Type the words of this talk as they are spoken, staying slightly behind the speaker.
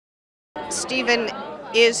Steven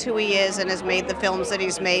is who he is and has made the films that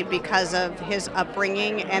he's made because of his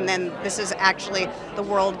upbringing, and then this is actually the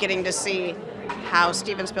world getting to see how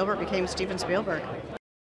Steven Spielberg became Steven Spielberg.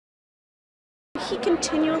 He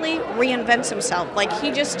continually reinvents himself. Like,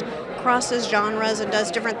 he just crosses genres and does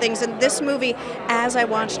different things. And this movie, as I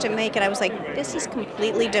watched him make it, I was like, this is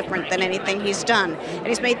completely different than anything he's done. And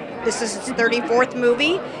this is his 34th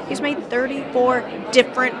movie. He's made 34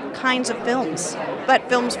 different kinds of films, but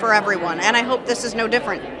films for everyone. And I hope this is no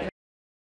different.